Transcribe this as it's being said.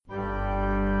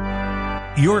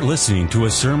You're listening to a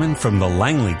sermon from the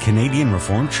Langley Canadian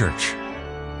Reformed Church.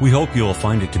 We hope you'll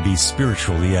find it to be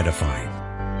spiritually edifying.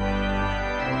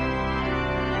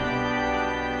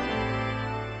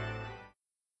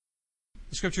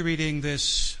 The scripture reading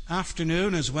this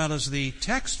afternoon, as well as the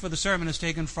text for the sermon, is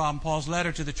taken from Paul's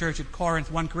letter to the church at Corinth,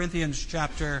 1 Corinthians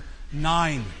chapter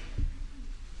 9.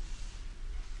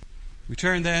 We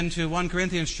turn then to 1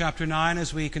 Corinthians chapter 9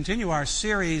 as we continue our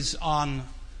series on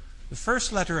the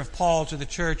first letter of Paul to the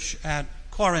church at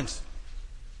Corinth.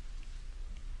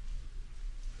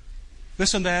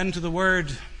 Listen then to the word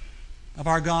of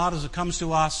our God as it comes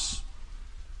to us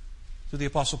through the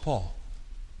Apostle Paul.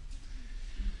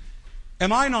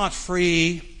 Am I not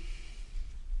free?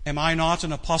 Am I not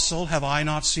an apostle? Have I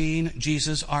not seen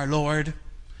Jesus our Lord?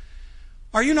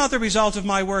 Are you not the result of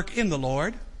my work in the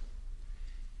Lord?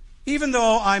 Even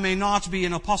though I may not be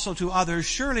an apostle to others,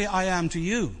 surely I am to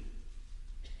you.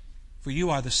 For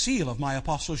you are the seal of my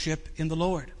apostleship in the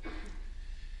Lord.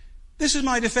 This is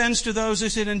my defense to those who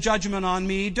sit in judgment on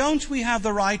me. Don't we have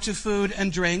the right to food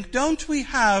and drink? Don't we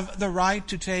have the right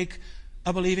to take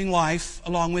a believing wife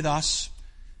along with us,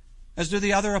 as do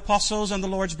the other apostles and the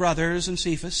Lord's brothers and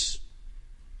Cephas?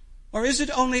 Or is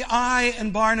it only I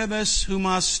and Barnabas who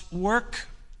must work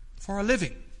for a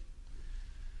living?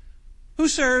 Who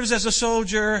serves as a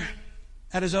soldier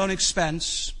at his own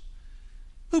expense?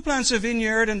 Who plants a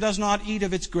vineyard and does not eat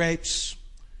of its grapes?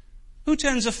 Who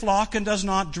tends a flock and does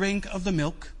not drink of the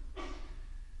milk?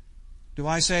 Do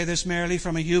I say this merely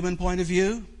from a human point of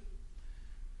view?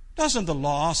 Doesn't the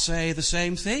law say the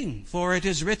same thing? For it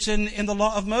is written in the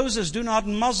law of Moses, do not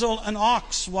muzzle an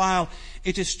ox while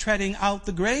it is treading out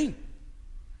the grain.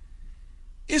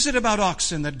 Is it about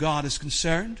oxen that God is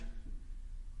concerned?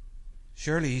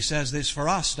 Surely he says this for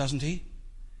us, doesn't he?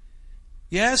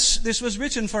 Yes, this was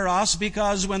written for us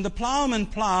because when the plowman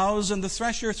plows and the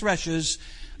thresher threshes,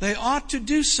 they ought to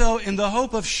do so in the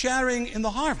hope of sharing in the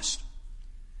harvest.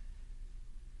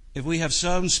 If we have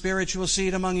sown spiritual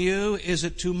seed among you, is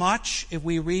it too much if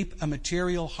we reap a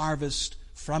material harvest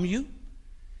from you?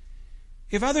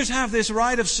 If others have this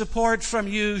right of support from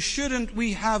you, shouldn't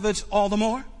we have it all the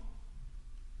more?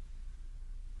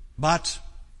 But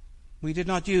we did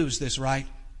not use this right.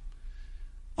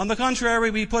 On the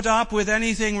contrary, we put up with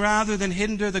anything rather than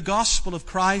hinder the gospel of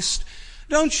Christ.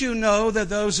 Don't you know that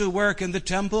those who work in the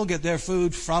temple get their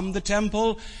food from the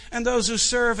temple, and those who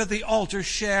serve at the altar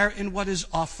share in what is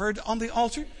offered on the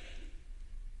altar?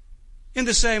 In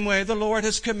the same way, the Lord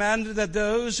has commanded that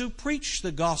those who preach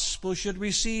the gospel should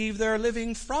receive their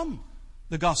living from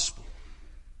the gospel.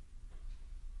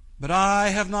 But I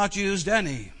have not used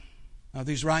any of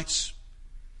these rights.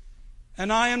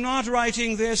 And I am not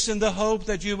writing this in the hope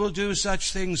that you will do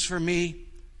such things for me.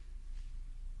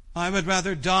 I would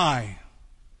rather die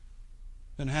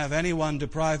than have anyone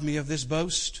deprive me of this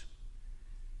boast.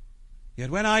 Yet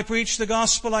when I preach the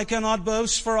gospel, I cannot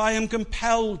boast, for I am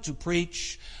compelled to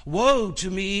preach. Woe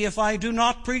to me if I do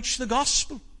not preach the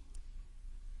gospel.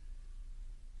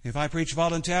 If I preach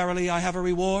voluntarily, I have a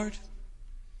reward.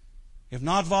 If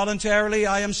not voluntarily,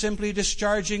 I am simply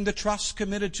discharging the trust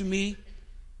committed to me.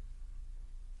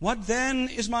 What then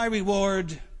is my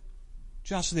reward?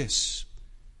 Just this,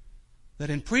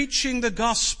 that in preaching the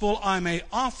gospel I may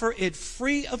offer it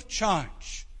free of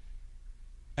charge,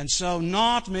 and so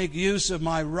not make use of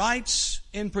my rights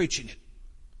in preaching it.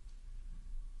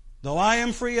 Though I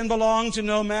am free and belong to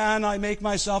no man, I make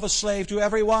myself a slave to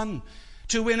everyone,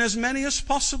 to win as many as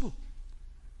possible.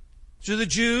 To the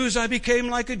Jews I became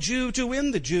like a Jew to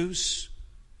win the Jews.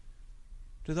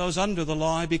 To those under the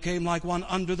law, I became like one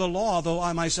under the law, though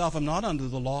I myself am not under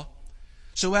the law,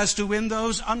 so as to win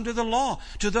those under the law.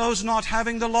 To those not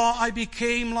having the law, I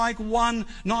became like one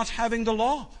not having the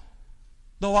law,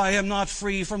 though I am not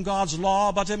free from God's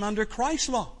law, but am under Christ's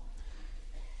law,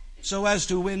 so as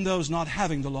to win those not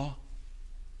having the law.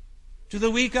 To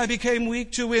the weak I became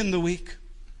weak to win the weak.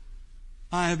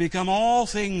 I have become all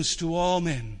things to all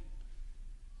men,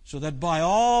 so that by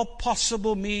all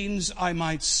possible means I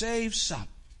might save some.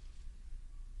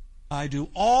 I do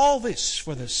all this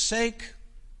for the sake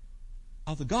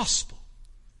of the gospel,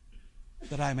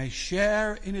 that I may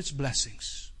share in its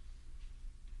blessings.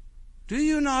 Do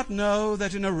you not know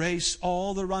that in a race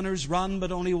all the runners run,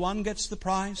 but only one gets the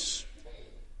prize?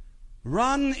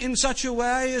 Run in such a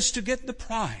way as to get the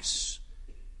prize.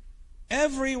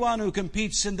 Everyone who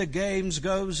competes in the games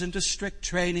goes into strict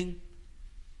training.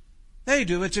 They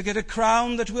do it to get a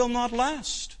crown that will not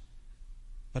last.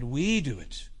 But we do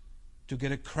it to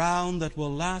get a crown that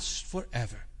will last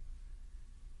forever.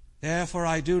 Therefore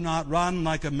I do not run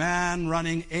like a man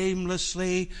running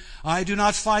aimlessly. I do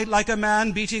not fight like a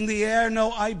man beating the air.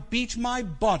 No, I beat my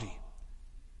body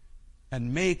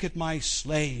and make it my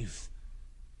slave,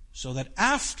 so that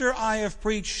after I have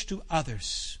preached to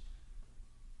others,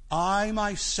 I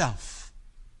myself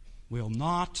will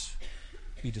not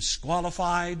be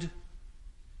disqualified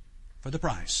for the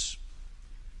prize.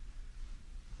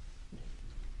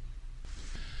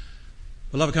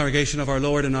 Beloved congregation of our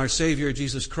Lord and our Savior,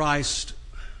 Jesus Christ,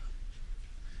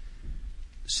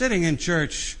 sitting in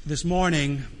church this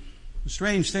morning, a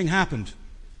strange thing happened.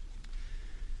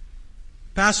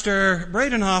 Pastor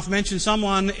Bradenhoff mentioned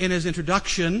someone in his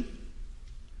introduction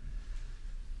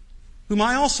whom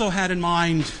I also had in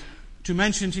mind to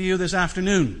mention to you this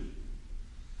afternoon.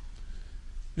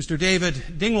 Mr.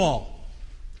 David Dingwall.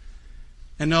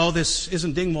 And no, this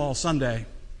isn't Dingwall Sunday.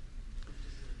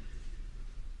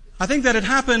 I think that it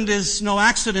happened is no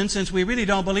accident, since we really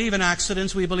don't believe in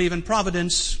accidents, we believe in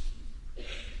providence.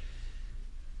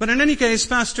 But in any case,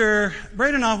 Pastor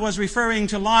Bradenhoff was referring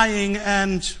to lying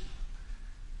and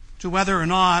to whether or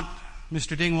not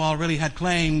Mr. Dingwall really had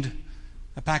claimed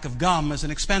a pack of gum as an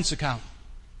expense account.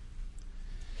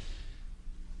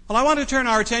 Well, I want to turn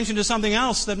our attention to something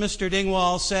else that Mr.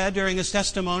 Dingwall said during his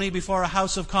testimony before a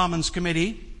House of Commons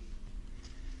committee.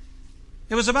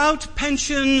 It was about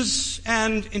pensions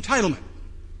and entitlement.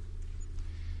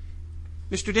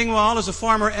 Mr. Dingwall, as a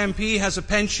former MP, has a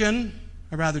pension,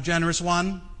 a rather generous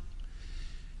one.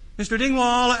 Mr.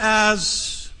 Dingwall,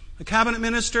 as a cabinet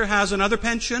minister, has another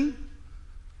pension,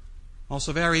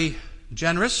 also very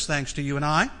generous, thanks to you and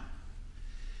I.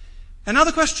 And now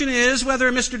the question is whether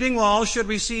Mr. Dingwall should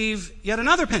receive yet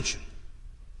another pension,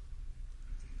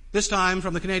 this time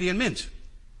from the Canadian Mint.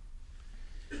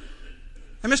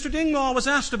 And Mr. Dingwall was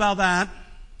asked about that.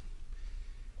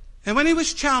 And when he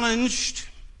was challenged,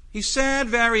 he said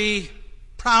very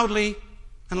proudly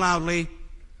and loudly,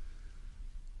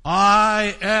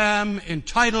 "I am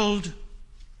entitled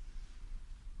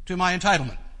to my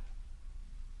entitlement."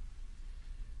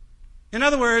 In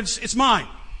other words, it's mine.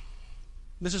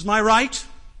 This is my right.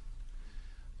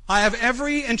 I have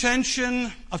every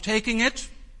intention of taking it.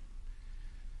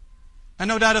 And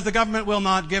no doubt if the government will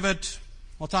not give it,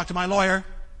 I'll talk to my lawyer,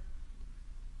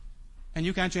 and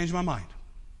you can't change my mind.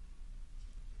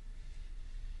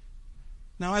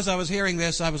 Now, as I was hearing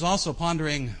this, I was also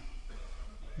pondering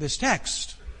this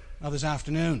text of this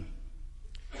afternoon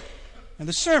and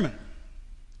the sermon.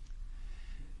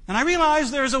 And I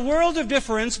realized there is a world of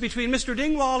difference between Mr.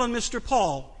 Dingwall and Mr.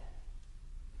 Paul.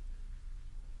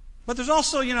 But there's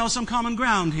also, some common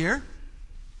ground here.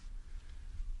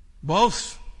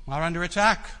 Both are under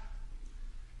attack.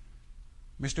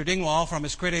 Mr. Dingwall from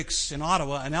his critics in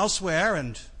Ottawa and elsewhere,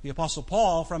 and the Apostle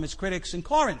Paul from his critics in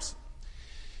Corinth.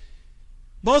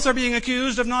 Both are being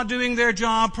accused of not doing their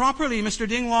job properly. Mr.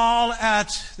 Dingwall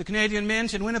at the Canadian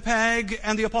Mint in Winnipeg,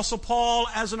 and the Apostle Paul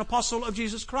as an apostle of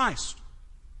Jesus Christ.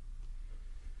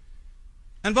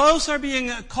 And both are being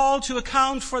called to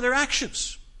account for their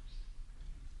actions.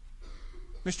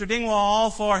 Mr.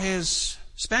 Dingwall for his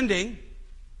spending,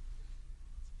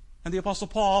 and the Apostle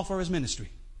Paul for his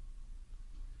ministry.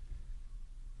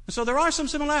 And so there are some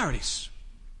similarities.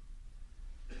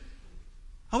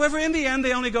 However, in the end,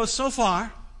 they only go so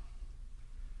far.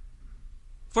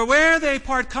 For where they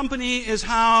part company is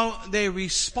how they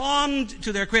respond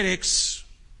to their critics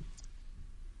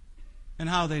and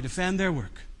how they defend their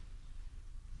work.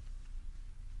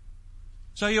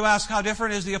 So you ask, how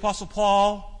different is the Apostle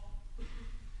Paul?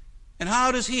 And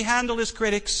how does he handle his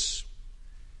critics?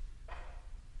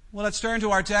 Well, let's turn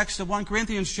to our text of 1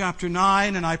 Corinthians chapter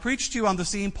 9, and I preached to you on the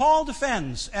theme, Paul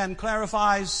defends and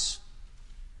clarifies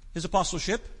his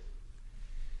apostleship.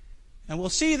 And we'll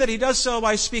see that he does so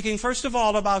by speaking, first of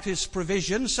all, about his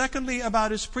provision, secondly,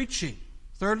 about his preaching,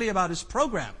 thirdly, about his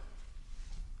program,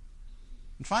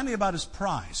 and finally, about his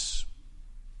prize.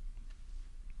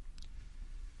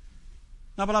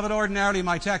 Now, beloved, ordinarily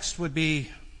my text would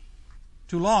be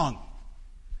too long.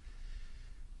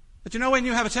 But when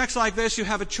you have a text like this, you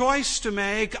have a choice to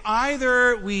make.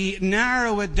 Either we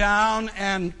narrow it down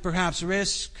and perhaps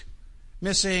risk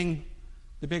missing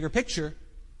the bigger picture,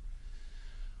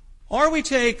 or we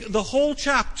take the whole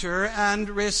chapter and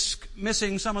risk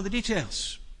missing some of the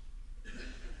details.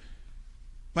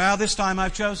 Well, this time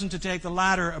I've chosen to take the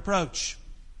latter approach.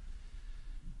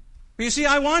 But you see,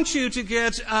 I want you to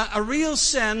get a real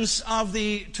sense of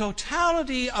the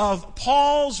totality of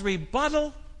Paul's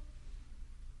rebuttal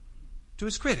to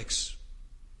his critics.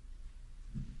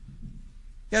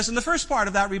 Yes, in the first part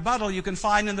of that rebuttal you can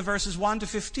find in the verses 1 to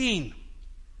 15.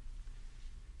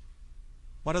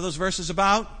 What are those verses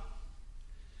about?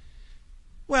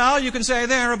 Well, you can say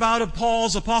there about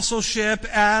Paul's apostleship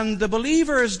and the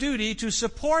believer's duty to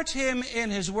support him in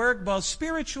his work both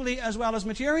spiritually as well as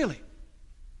materially.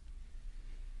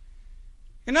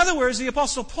 In other words, the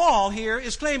Apostle Paul here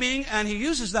is claiming, and he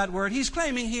uses that word, he's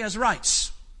claiming he has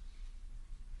rights.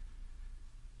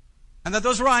 And that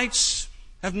those rights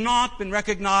have not been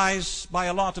recognized by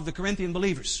a lot of the Corinthian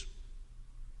believers.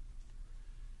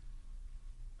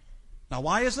 Now,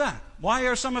 why is that? Why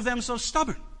are some of them so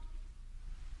stubborn?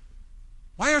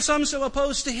 Why are some so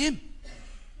opposed to him?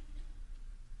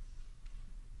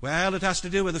 Well, it has to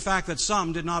do with the fact that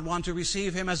some did not want to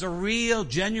receive him as a real,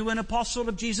 genuine apostle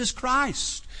of Jesus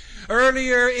Christ.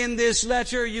 Earlier in this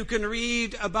letter, you can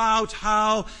read about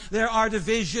how there are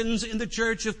divisions in the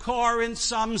church of Corinth.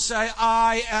 Some say,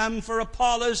 I am for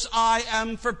Apollos, I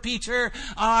am for Peter,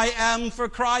 I am for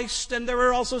Christ. And there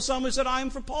were also some who said, I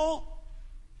am for Paul.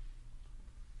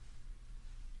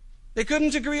 They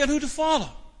couldn't agree on who to follow.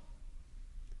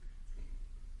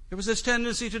 There was this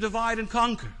tendency to divide and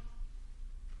conquer.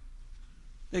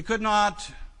 They could not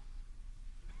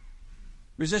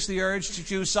resist the urge to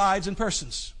choose sides and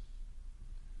persons.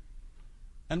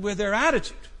 And with their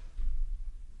attitude,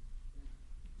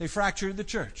 they fractured the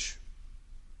church.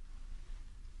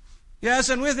 Yes,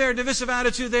 and with their divisive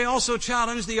attitude, they also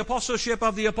challenged the apostleship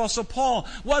of the Apostle Paul.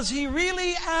 Was he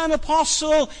really an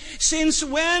apostle? Since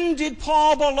when did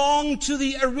Paul belong to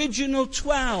the original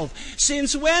 12?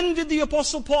 Since when did the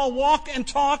Apostle Paul walk and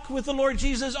talk with the Lord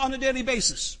Jesus on a daily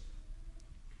basis?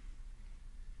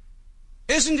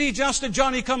 Isn't he just a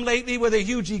Johnny-come-lately with a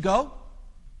huge ego?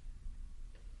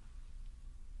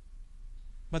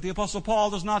 But the Apostle Paul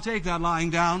does not take that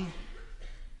lying down.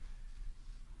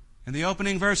 In the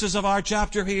opening verses of our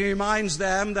chapter, he reminds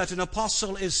them that an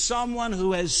apostle is someone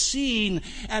who has seen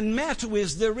and met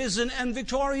with the risen and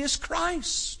victorious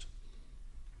Christ.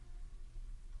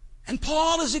 And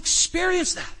Paul has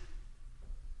experienced that.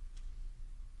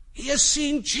 He has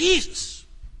seen Jesus.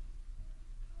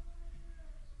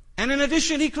 And in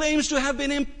addition, he claims to have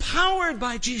been empowered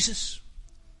by Jesus.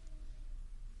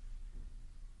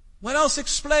 What else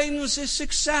explains his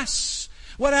success?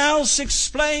 What else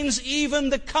explains even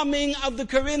the coming of the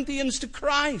Corinthians to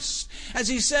Christ? As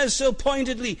he says so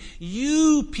pointedly,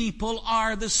 you people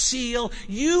are the seal,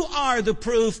 you are the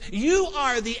proof, you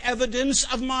are the evidence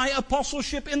of my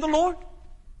apostleship in the Lord.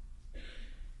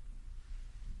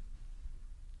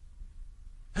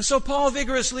 And so Paul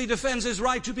vigorously defends his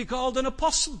right to be called an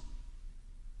apostle.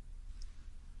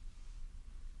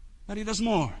 But he does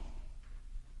more.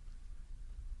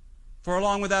 For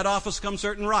along with that office come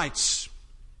certain rights.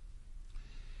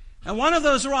 And one of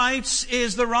those rights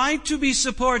is the right to be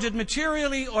supported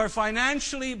materially or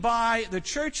financially by the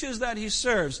churches that he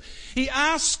serves. He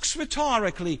asks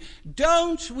rhetorically,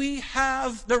 don't we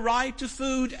have the right to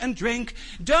food and drink?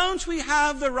 Don't we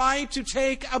have the right to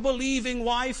take a believing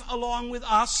wife along with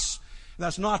us?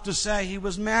 That's not to say he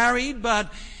was married,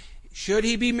 but should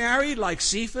he be married like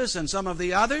Cephas and some of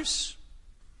the others?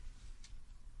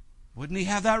 Wouldn't he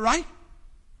have that right?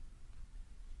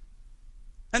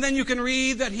 And then you can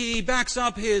read that he backs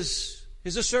up his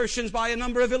assertions by a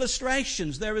number of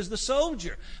illustrations. There is the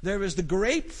soldier. There is the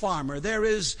grape farmer. There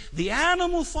is the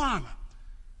animal farmer.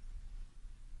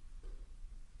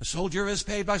 The soldier is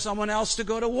paid by someone else to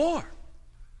go to war.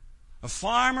 A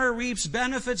farmer reaps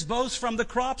benefits both from the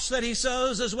crops that he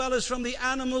sows as well as from the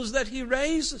animals that he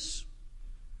raises.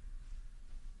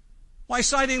 Why,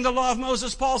 citing the law of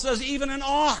Moses, Paul says even an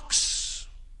ox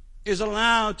is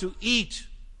allowed to eat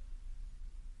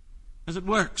as it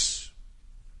works.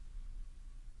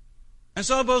 And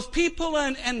so both people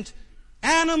and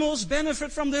animals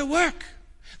benefit from their work.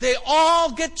 They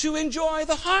all get to enjoy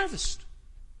the harvest.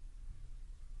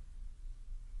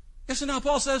 Yes, and now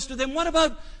Paul says to them, what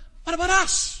about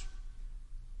us?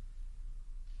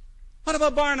 What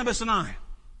about Barnabas and I?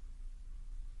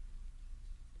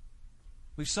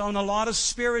 We've sown a lot of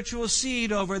spiritual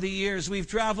seed over the years. We've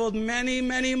traveled many,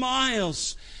 many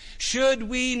miles. Should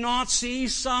we not see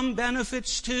some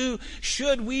benefits too?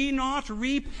 Should we not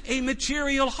reap a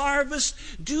material harvest?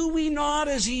 Do we not,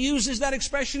 as he uses that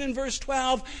expression in verse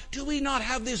 12, do we not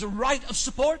have this right of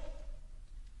support?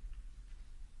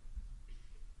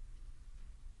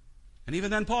 And even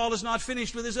then, Paul is not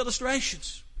finished with his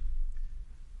illustrations.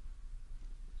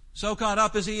 So caught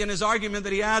up is he in his argument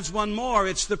that he adds one more.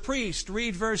 It's the priest.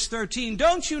 Read verse 13.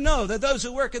 Don't you know that those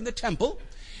who work in the temple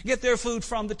get their food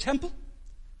from the temple?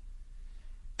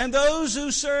 And those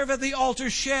who serve at the altar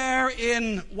share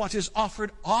in what is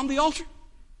offered on the altar?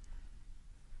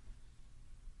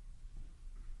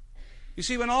 You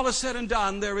see, when all is said and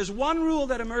done, there is one rule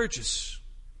that emerges.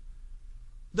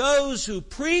 those who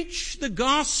preach the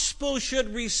gospel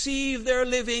should receive their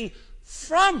living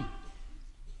from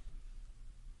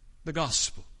the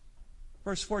gospel.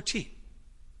 Verse 14.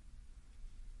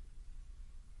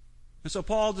 And so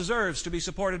Paul deserves to be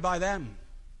supported by them.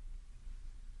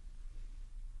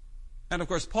 And of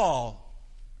course, Paul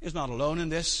is not alone in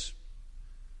this.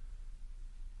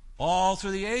 All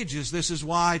through the ages, this is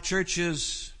why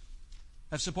churches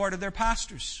have supported their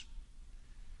pastors.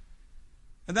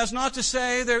 And that's not to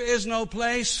say there is no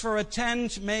place for a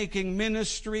tent-making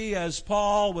ministry as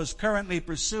Paul was currently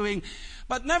pursuing,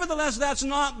 but nevertheless, that's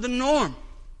not the norm.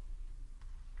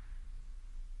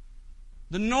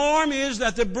 The norm is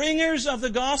that the bringers of the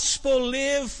gospel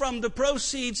live from the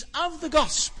proceeds of the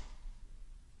gospel.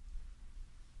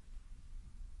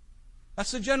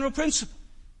 That's the general principle.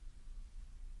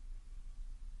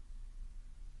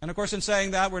 And of course, in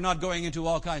saying that, we're not going into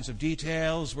all kinds of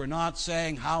details. We're not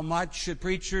saying how much should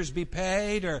preachers be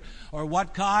paid or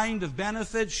what kind of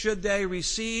benefits should they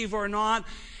receive or not.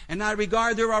 In that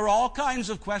regard, there are all kinds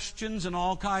of questions and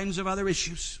all kinds of other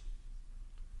issues.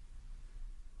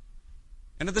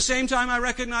 And at the same time, I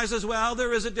recognize as well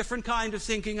there is a different kind of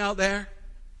thinking out there.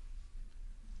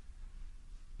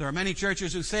 There are many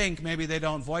churches who think, maybe they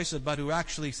don't voice it, but who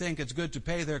actually think it's good to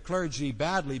pay their clergy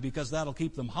badly because that'll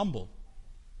keep them humble.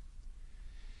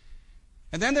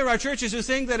 And then there are churches who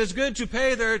think that it's good to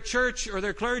pay their church or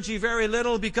their clergy very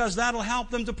little because that'll help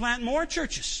them to plant more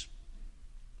churches.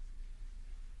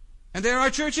 And there are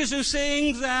churches who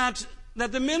think that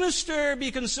the minister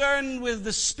be concerned with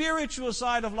the spiritual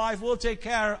side of life, will take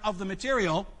care of the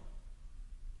material.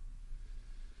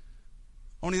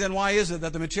 Only then why is it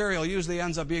that the material usually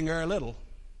ends up being very little?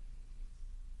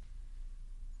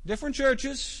 Different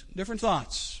churches, different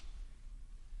thoughts.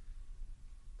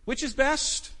 Which is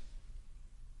best?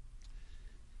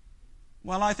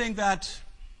 Well, I think that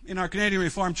in our Canadian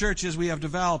Reformed churches we have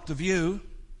developed a view,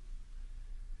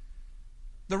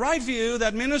 the right view,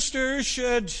 that ministers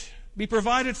should be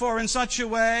provided for in such a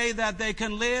way that they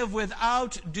can live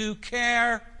without due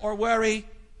care or worry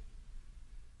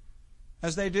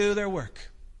as they do their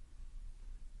work.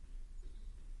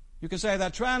 You can say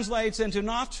that translates into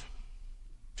not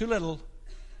too little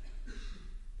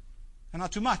and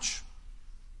not too much.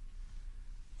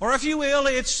 Or if you will,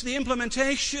 it's the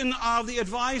implementation of the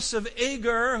advice of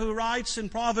Agur, who writes in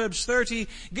Proverbs 30,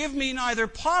 "Give me neither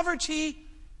poverty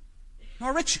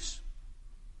nor riches."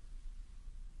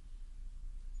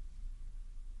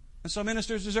 And so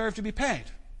ministers deserve to be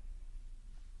paid.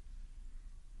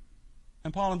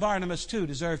 And Paul and Barnabas too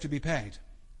deserve to be paid.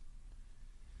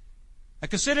 At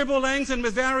considerable length and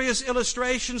with various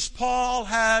illustrations, Paul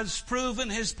has proven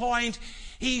his point.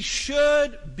 He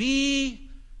should be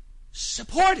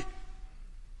supported.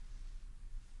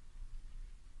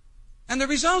 And the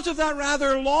result of that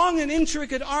rather long and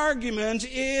intricate argument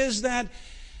is that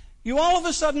you all of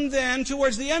a sudden then,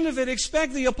 towards the end of it,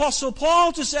 expect the Apostle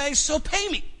Paul to say, "So pay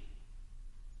me.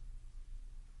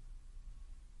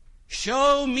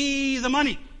 Show me the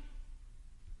money.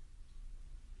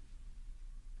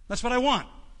 That's what I want.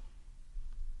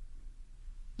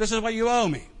 This is what you owe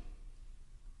me."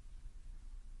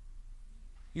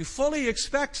 You fully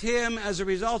expect him, as a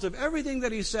result of everything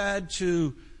that he said,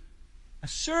 to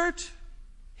assert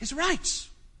his rights.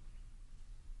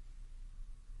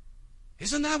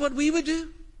 Isn't that what we would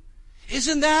do?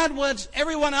 Isn't that what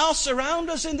everyone else around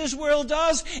us in this world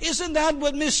does? Isn't that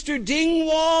what Mr.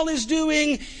 Dingwall is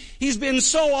doing? He's been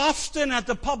so often at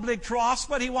the public trough,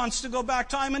 but he wants to go back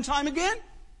time and time again.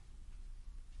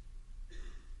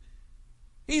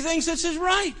 He thinks it's his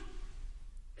right.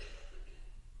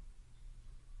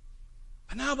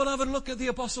 And now, beloved, look at the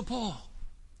Apostle Paul.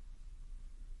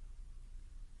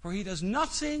 For he does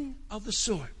nothing of the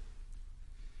sort.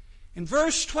 In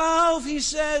verse 12, he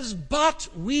says, "But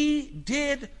we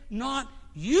did not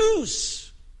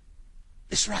use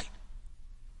this right."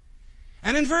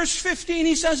 And in verse 15,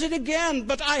 he says it again,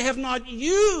 "But I have not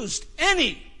used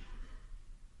any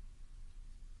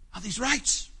of these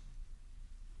rights."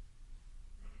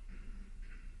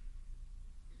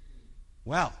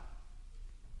 Well,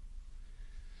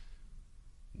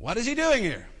 what is he doing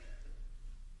here?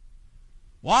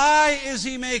 Why is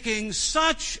he making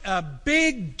such a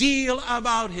big deal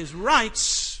about his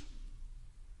rights?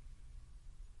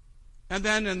 And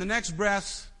then in the next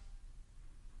breath,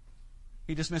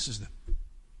 he dismisses them.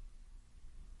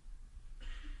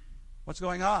 What's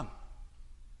going on?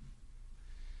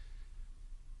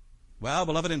 Well,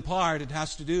 beloved, in part, it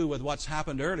has to do with what's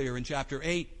happened earlier in chapter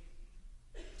 8.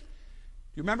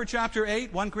 Do you remember chapter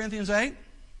 8, 1 Corinthians 8?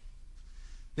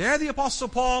 There the Apostle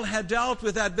Paul had dealt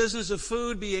with that business of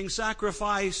food being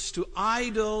sacrificed to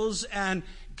idols, and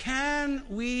can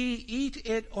we eat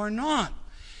it or not?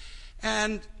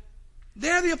 And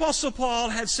there the Apostle Paul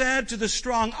had said to the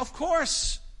strong, of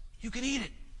course you can eat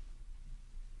it.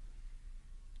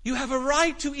 You have a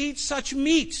right to eat such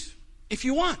meat if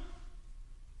you want.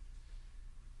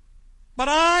 But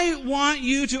I want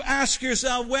you to ask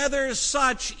yourself whether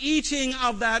such eating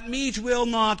of that meat will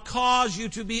not cause you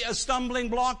to be a stumbling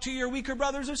block to your weaker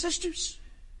brothers or sisters.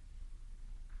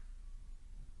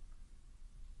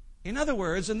 In other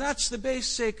words, and that's the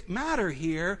basic matter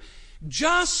here,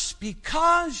 just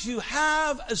because you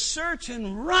have a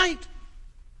certain right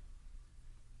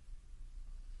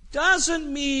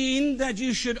doesn't mean that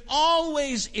you should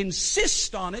always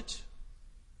insist on it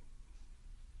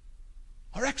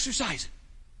or exercise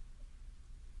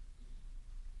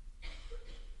it.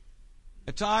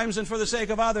 At times, and for the sake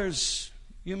of others,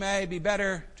 you may be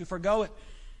better to forgo it.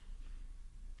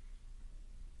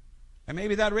 And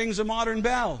maybe that rings a modern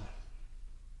bell.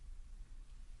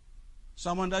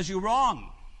 Someone does you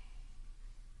wrong,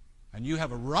 and you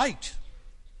have a right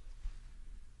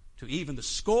to even the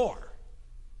score.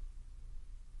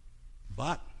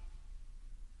 But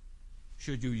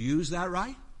should you use that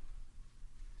right?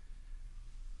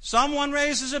 Someone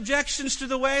raises objections to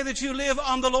the way that you live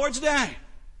on the Lord's Day,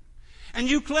 and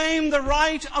you claim the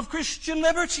right of Christian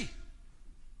liberty.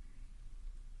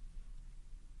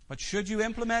 But should you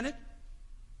implement it?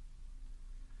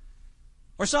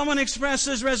 Or someone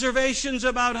expresses reservations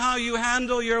about how you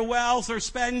handle your wealth or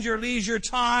spend your leisure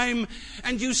time,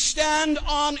 and you stand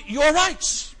on your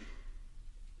rights.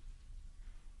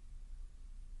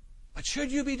 But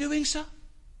should you be doing so?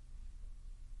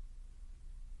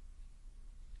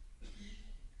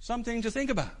 Something to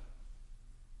think about.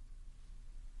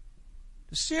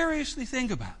 To seriously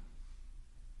think about.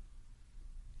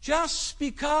 Just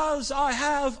because I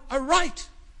have a right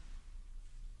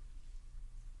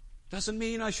doesn't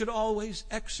mean I should always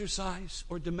exercise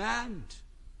or demand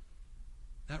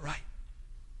that right.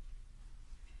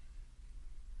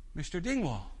 Mr.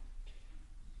 Dingwall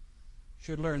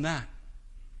should learn that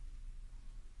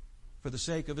for the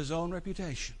sake of his own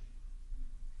reputation.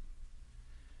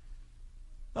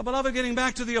 Now, beloved, getting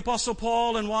back to the Apostle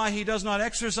Paul and why he does not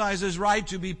exercise his right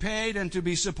to be paid and to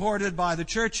be supported by the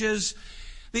churches,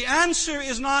 the answer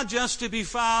is not just to be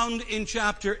found in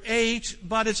chapter 8,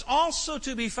 but it's also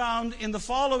to be found in the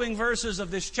following verses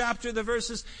of this chapter, the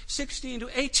verses 16 to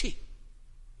 18.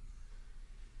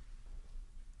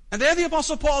 And there the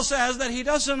Apostle Paul says that he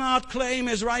does not claim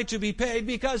his right to be paid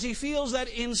because he feels that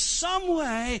in some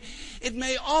way it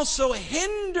may also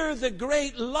hinder the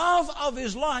great love of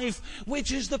his life,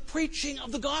 which is the preaching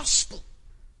of the gospel.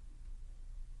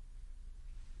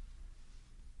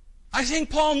 I think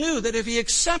Paul knew that if he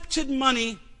accepted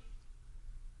money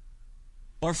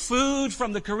or food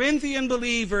from the Corinthian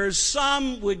believers,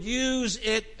 some would use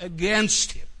it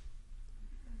against him.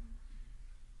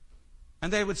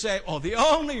 And they would say, oh, the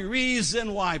only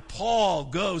reason why Paul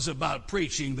goes about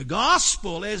preaching the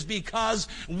gospel is because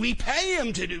we pay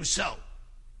him to do so.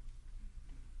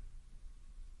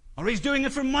 Or he's doing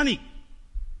it for money.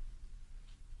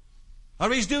 Or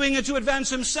he's doing it to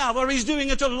advance himself. Or he's doing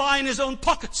it to line his own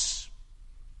pockets.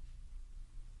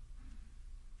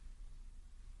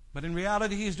 But in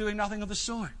reality, he's doing nothing of the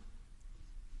sort.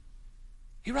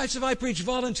 He writes, if I preach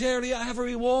voluntarily, I have a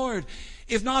reward.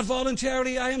 If not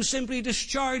voluntarily, I am simply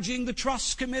discharging the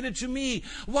trust committed to me.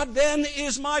 What then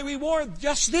is my reward?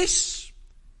 Just this: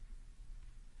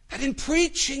 that in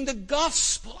preaching the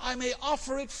gospel, I may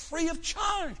offer it free of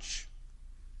charge.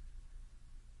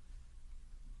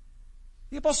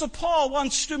 The Apostle Paul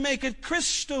wants to make it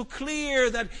crystal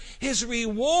clear that his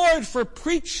reward for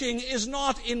preaching is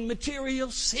not in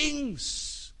material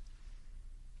things.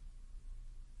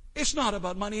 It's not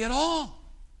about money at all.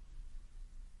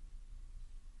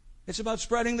 It's about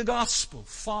spreading the gospel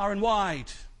far and wide,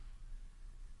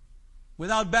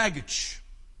 without baggage,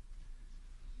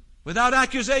 without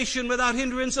accusation, without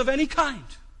hindrance of any kind.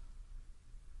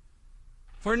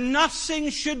 For nothing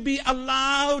should be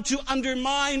allowed to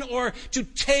undermine or to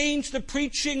taint the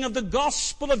preaching of the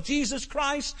gospel of Jesus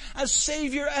Christ as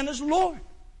Savior and as Lord.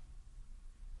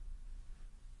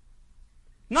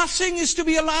 Nothing is to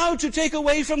be allowed to take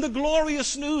away from the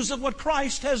glorious news of what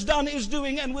Christ has done, is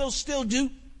doing, and will still do.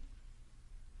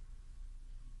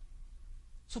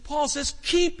 So Paul says,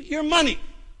 keep your money.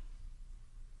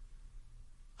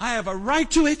 I have a right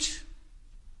to it.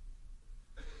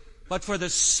 But for the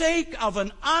sake of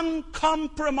an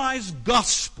uncompromised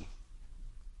gospel,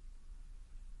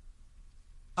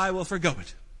 I will forgo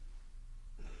it.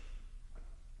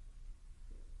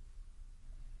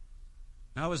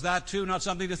 Now, is that too not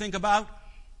something to think about?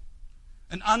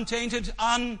 An untainted,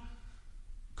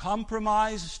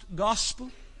 uncompromised gospel?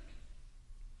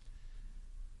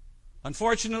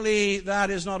 Unfortunately, that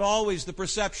is not always the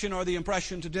perception or the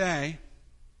impression today.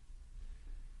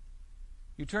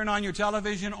 You turn on your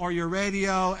television or your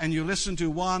radio and you listen to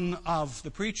one of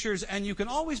the preachers, and you can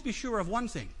always be sure of one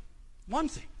thing. One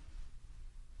thing.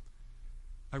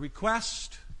 A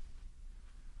request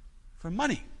for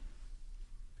money.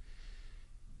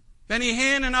 Benny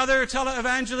Hinn and other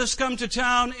televangelists come to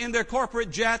town in their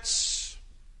corporate jets,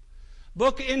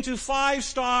 book into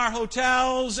 5-star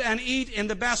hotels, and eat in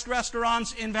the best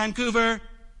restaurants in Vancouver.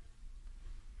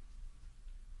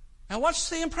 Now, what's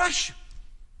the impression?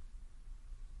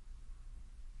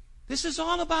 This is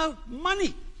all about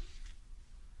money.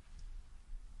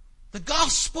 The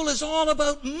gospel is all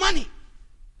about money.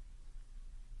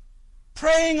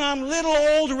 Preying on little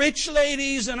old rich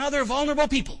ladies and other vulnerable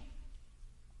people.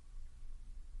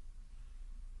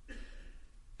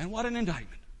 And what an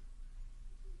indictment.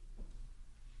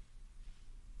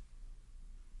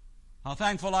 How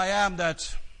thankful I am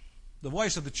that the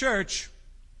Voice of the Church,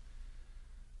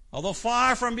 although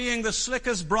far from being the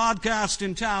slickest broadcast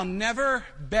in town, never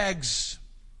begs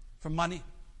for money.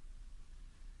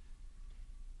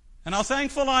 And how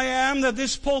thankful I am that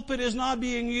this pulpit is not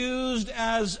being used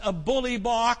as a bully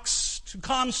box to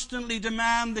constantly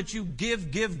demand that you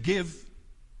give.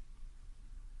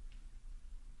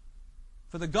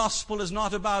 For the gospel is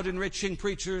not about enriching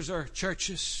preachers or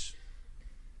churches.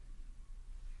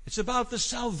 It's about the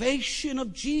salvation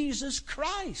of Jesus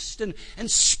Christ and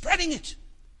spreading it.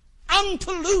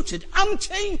 Unpolluted,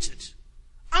 untainted,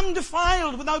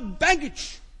 undefiled, without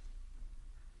baggage.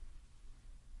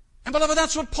 And beloved,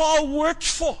 that's what Paul worked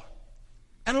for,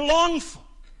 and longed for,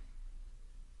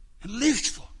 and lived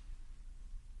for.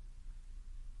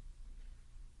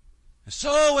 And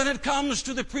so when it comes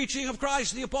to the preaching of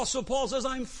Christ, the Apostle Paul says,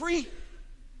 I'm free.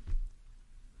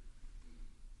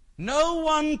 No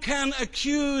one can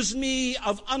accuse me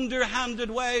of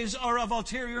underhanded ways or of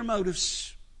ulterior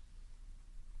motives.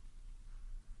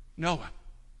 No one.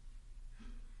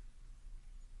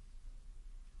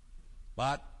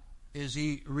 But is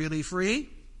he really free?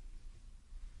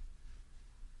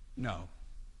 No.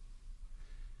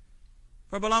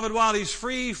 For, beloved, while he's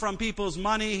free from people's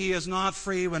money, he is not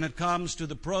free when it comes to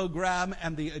the program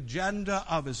and the agenda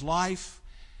of his life.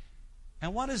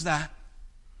 And what is that?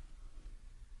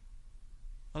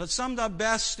 Well, it's summed up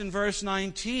best in verse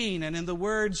 19, and in the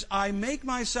words, I make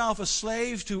myself a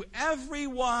slave to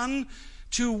everyone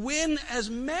to win as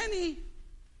many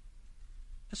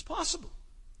as possible.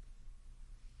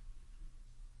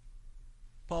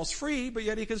 Paul's free, but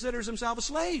yet he considers himself a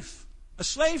slave. A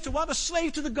slave to what? A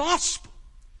slave to the gospel.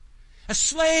 A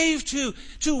slave to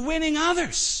winning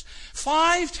others.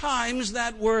 5 times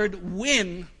that word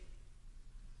win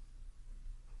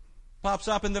pops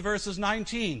up in the verses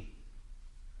 19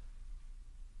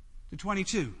 to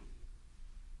 22.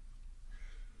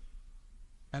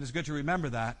 And it's good to remember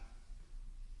that.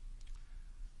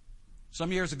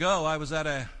 Some years ago, I was at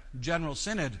a general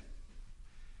synod,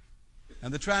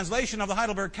 and the translation of the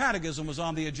Heidelberg Catechism was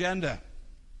on the agenda.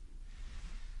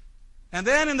 And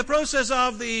then in the process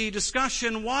of the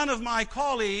discussion, one of my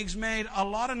colleagues made a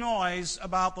lot of noise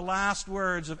about the last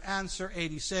words of Answer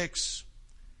 86,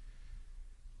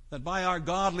 that by our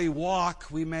godly walk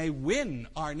we may win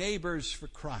our neighbors for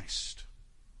Christ.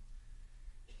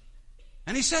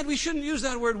 And he said we shouldn't use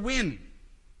that word win,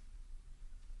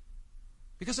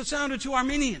 because it sounded too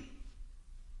Arminian.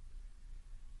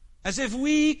 As if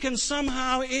we can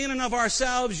somehow, in and of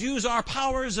ourselves, use our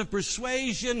powers of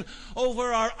persuasion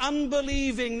over our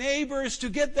unbelieving neighbors to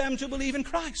get them to believe in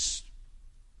Christ.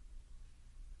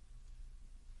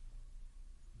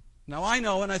 Now, I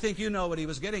know, and I think you know what he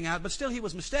was getting at, but still he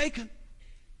was mistaken.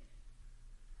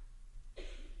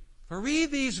 For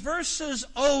read these verses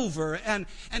over and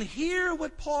hear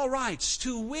what Paul writes.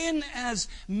 To win as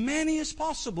many as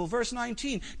possible, verse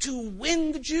 19. To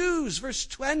win the Jews, verse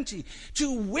 20.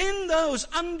 To win those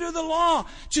under the law.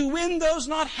 To win those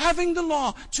not having the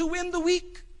law. To win the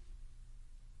weak.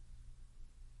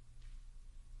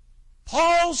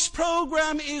 Paul's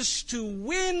program is to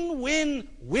win, win,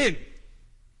 win.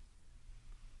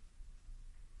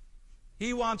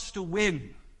 He wants to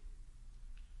win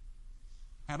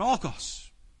at all costs.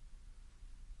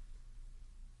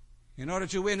 In order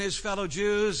to win his fellow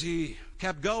Jews, he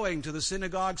kept going to the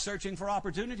synagogue searching for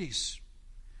opportunities.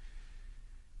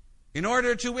 In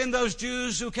order to win those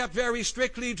Jews who kept very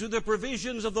strictly to the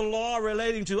provisions of the law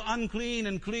relating to unclean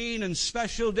and clean and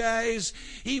special days,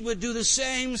 he would do the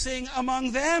same thing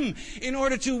among them. In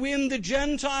order to win the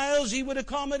Gentiles, he would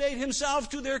accommodate himself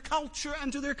to their culture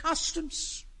and to their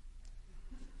customs.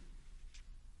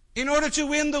 In order to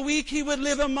win the weak, he would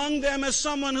live among them as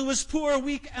someone who was poor,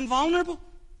 weak, and vulnerable.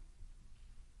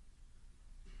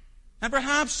 And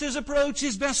perhaps his approach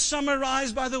is best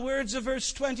summarized by the words of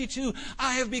verse 22,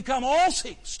 I have become all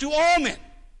things to all men,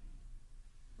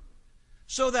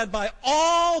 so that by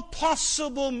all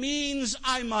possible means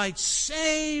I might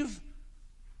save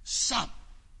some.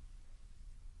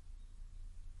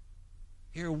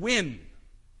 Here, win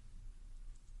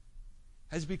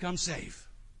has become save.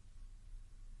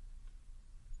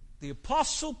 The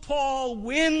Apostle Paul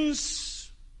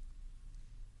wins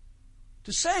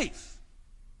to save.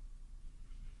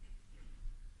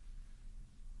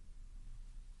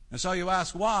 And so you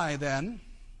ask, why then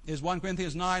is 1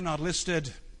 Corinthians 9 not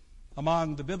listed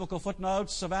among the biblical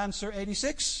footnotes of answer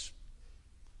 86?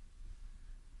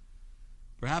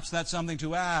 Perhaps that's something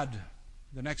to add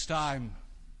the next time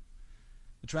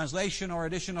the translation or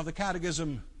edition of the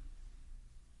Catechism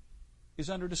is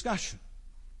under discussion.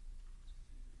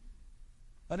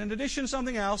 But in addition,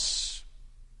 something else.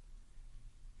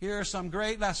 Here are some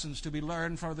great lessons to be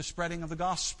learned for the spreading of the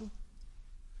gospel.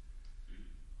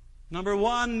 Number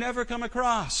one, never come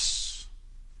across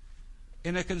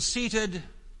in a conceited,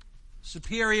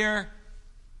 superior,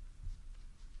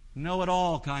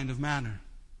 know-it-all kind of manner.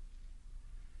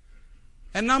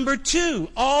 And number two,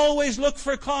 always look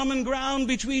for common ground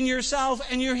between yourself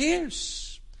and your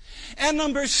hearers. And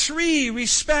number three,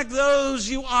 respect those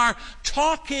you are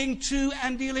talking to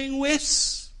and dealing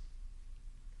with.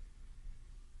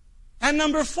 And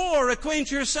number four, acquaint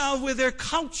yourself with their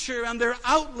culture and their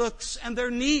outlooks and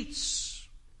their needs.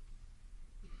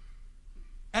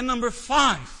 And number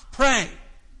five, pray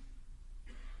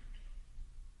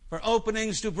for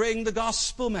openings to bring the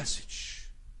gospel message.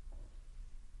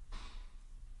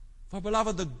 For,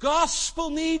 beloved, the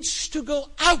gospel needs to go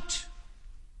out.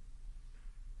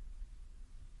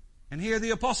 And here the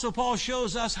Apostle Paul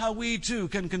shows us how we too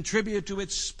can contribute to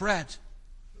its spread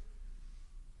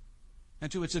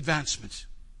and to its advancement.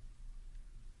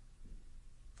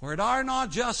 For it are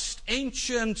not just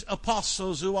ancient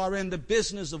apostles who are in the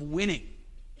business of winning.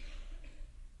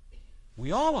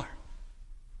 We all are.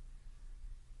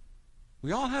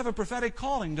 We all have a prophetic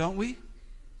calling, don't we?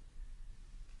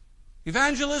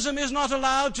 Evangelism is not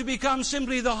allowed to become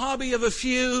simply the hobby of a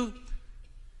few.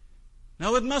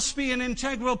 No, it must be an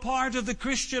integral part of the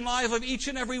Christian life of each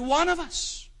and every one of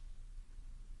us.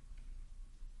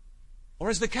 Or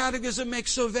as the Catechism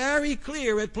makes so very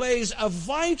clear, it plays a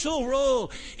vital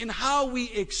role in how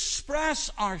we express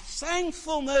our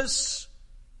thankfulness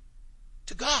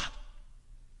to God.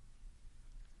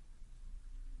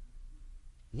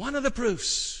 One of the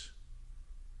proofs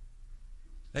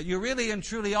that you really and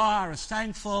truly are a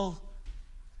thankful,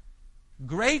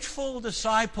 grateful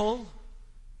disciple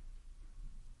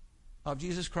of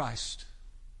Jesus Christ.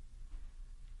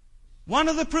 One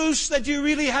of the proofs that you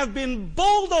really have been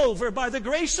bowled over by the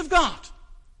grace of God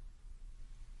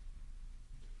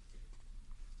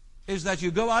is that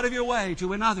you go out of your way to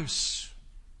win others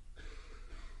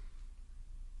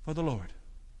for the Lord.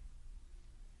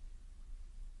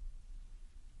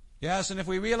 Yes, and if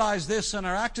we realize this and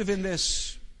are active in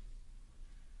this,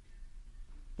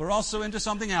 we're also into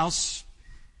something else.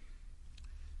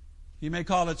 You may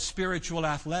call it spiritual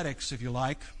athletics, if you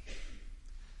like.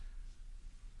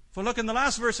 For look, in the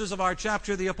last verses of our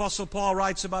chapter, the Apostle Paul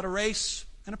writes about a race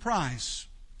and a prize.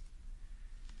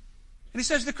 And he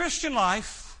says the Christian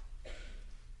life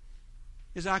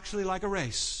is actually like a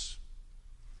race.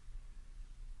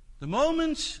 The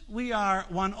moment we are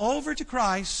won over to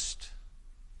Christ,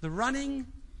 the running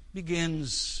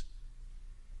begins,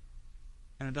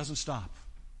 and it doesn't stop.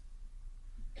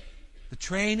 The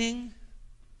training,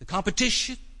 the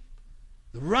competition,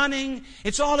 the running,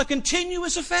 it's all a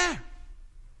continuous affair.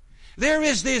 There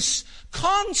is this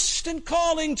constant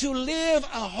calling to live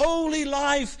a holy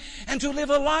life and to live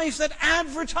a life that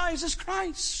advertises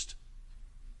Christ.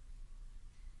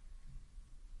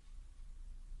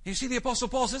 You see, the Apostle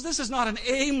Paul says this is not an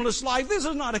aimless life. This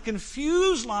is not a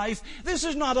confused life. This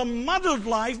is not a muddled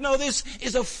life. No, this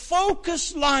is a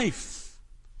focused life.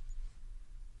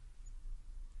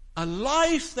 A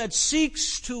life that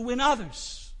seeks to win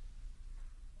others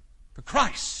for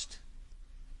Christ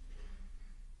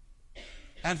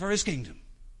and for His kingdom.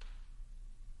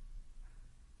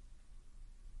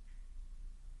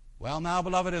 Well, now,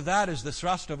 beloved, if that is the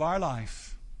thrust of our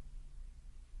life,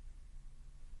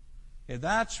 if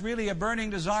that's really a burning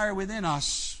desire within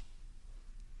us,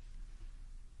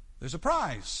 there's a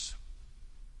prize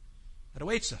that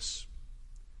awaits us.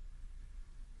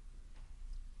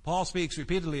 Paul speaks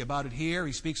repeatedly about it here.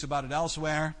 He speaks about it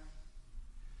elsewhere.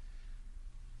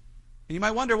 And you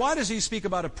might wonder, why does he speak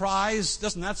about a prize?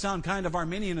 Doesn't that sound kind of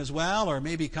Arminian as well, or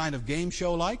maybe kind of game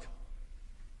show-like?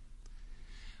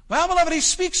 Well, beloved, he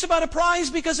speaks about a prize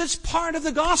because it's part of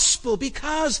the gospel,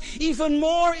 because even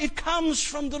more it comes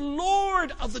from the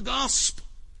Lord of the gospel.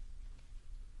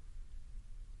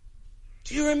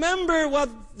 Do you remember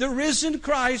what the risen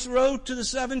Christ wrote to the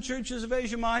 7 churches of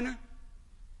Asia Minor?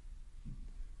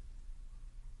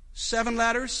 7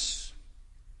 letters.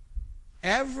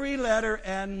 Every letter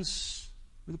ends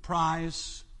with a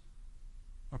prize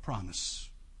or promise.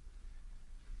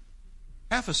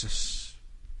 Ephesus,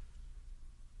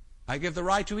 I give the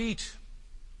right to eat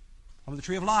of the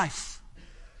tree of life.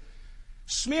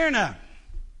 Smyrna,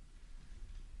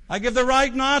 I give the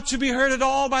right not to be hurt at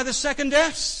all by the second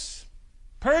death.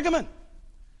 Pergamon,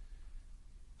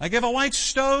 I give a white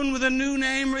stone with a new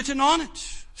name written on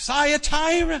it.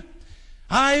 Thyatira,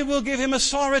 I will give him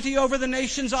authority over the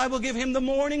nations. I will give him the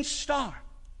morning star.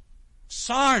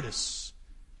 Sardis,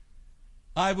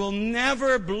 I will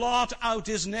never blot out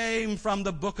his name from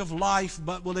the book of life,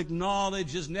 but will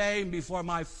acknowledge his name before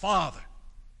my Father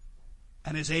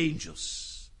and his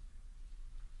angels.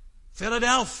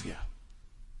 Philadelphia,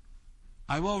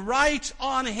 I will write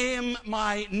on him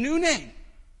my new name.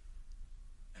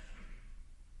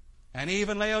 And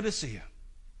even Laodicea,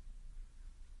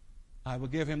 I will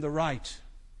give him the right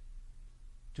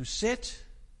to sit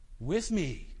with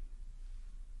me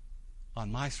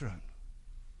on my throne.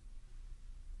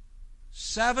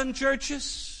 7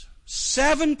 churches,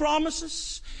 7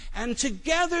 promises, and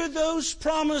together those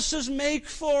promises make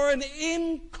for an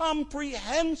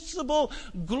incomprehensible,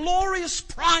 glorious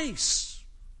prize.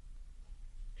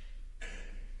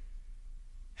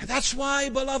 And that's why,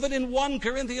 beloved, in 1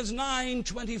 Corinthians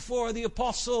 9:24, the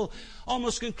apostle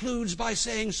almost concludes by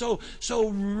saying, so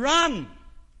run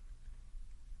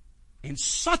in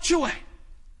such a way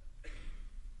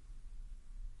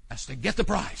as to get the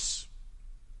prize.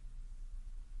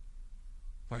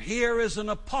 For here is an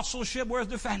apostleship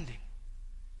worth defending.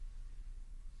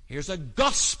 Here's a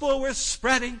gospel worth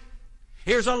spreading.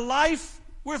 Here's a life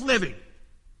worth living.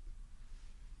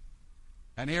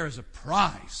 And here is a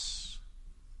prize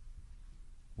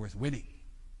worth winning.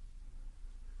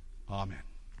 Amen.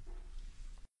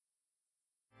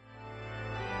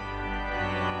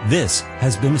 This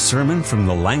has been a sermon from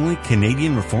the Langley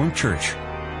Canadian Reformed Church.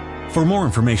 For more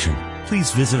information,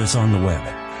 please visit us on the web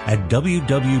at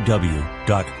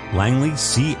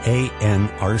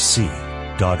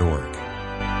www.langleycanrc.org.